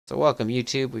So welcome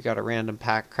YouTube, we got a random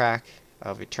pack crack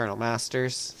of Eternal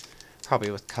Masters, probably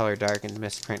with color darkened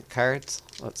misprint cards.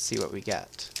 Let's see what we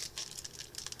get.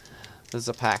 This is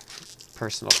a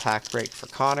personal pack break for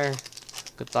Connor.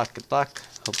 Good luck, good luck.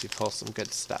 Hope you pull some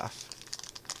good stuff.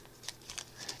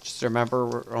 Just remember,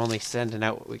 we're only sending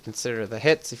out what we consider the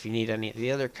hits. If you need any of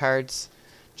the other cards,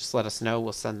 just let us know,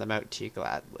 we'll send them out to you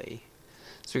gladly.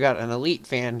 So we got an Elite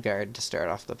Vanguard to start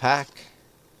off the pack.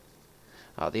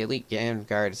 The Elite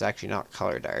Vanguard is actually not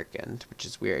color darkened, which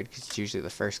is weird because it's usually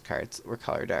the first cards that were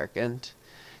color darkened.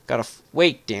 Got a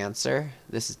Wake Dancer.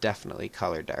 This is definitely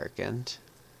color darkened.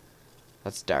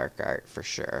 That's dark art for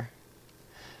sure.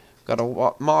 Got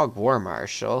a Mog War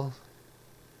Marshal.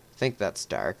 I think that's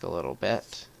dark a little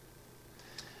bit.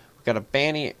 We got a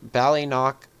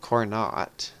Ballynock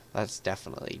Cornot. That's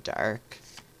definitely dark.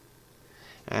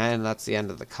 And that's the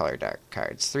end of the color dark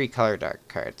cards. 3 color dark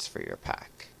cards for your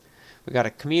pack. We got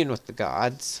a Commune with the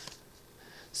Gods,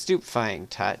 Stupefying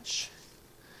Touch,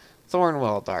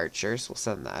 Thornweld Archers, we'll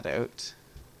send that out,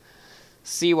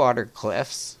 Seawater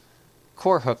Cliffs,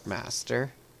 Core Hook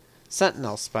Master,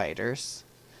 Sentinel Spiders,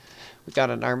 we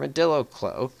got an Armadillo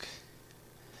Cloak,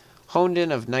 Honed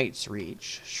In of Night's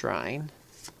Reach, Shrine,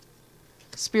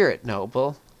 Spirit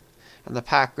Noble, and the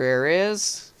pack rare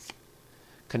is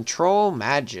Control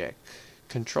Magic.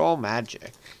 Control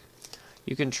Magic.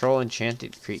 You control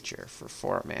enchanted creature for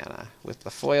 4 mana, with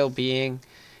the foil being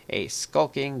a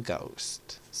Skulking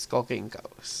Ghost. Skulking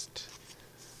Ghost.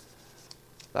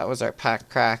 That was our pack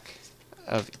crack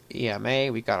of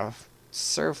EMA. We got a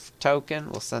Surf token.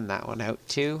 We'll send that one out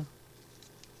too.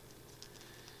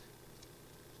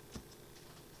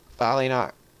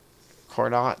 Ballynock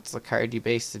Cornot's the card you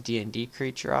base the D&D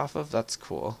creature off of. That's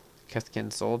cool.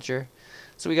 Kithkin Soldier.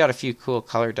 So we got a few cool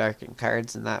color darkened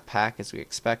cards in that pack as we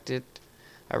expected.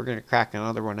 We're going to crack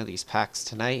another one of these packs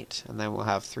tonight, and then we'll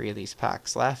have 3 of these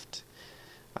packs left.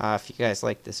 If you guys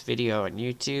like this video on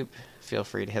YouTube, feel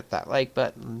free to hit that like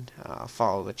button,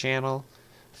 follow the channel.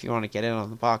 If you want to get in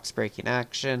on the box breaking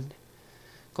action,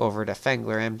 go over to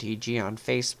Fengler MTG on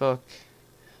Facebook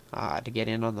to get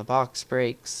in on the box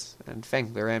breaks, and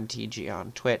Fengler MTG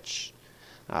on Twitch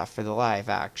for the live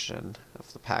action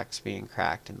of the packs being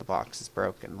cracked and the boxes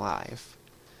broken live.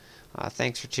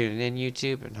 Thanks for tuning in,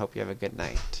 YouTube, and hope you have a good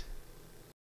night.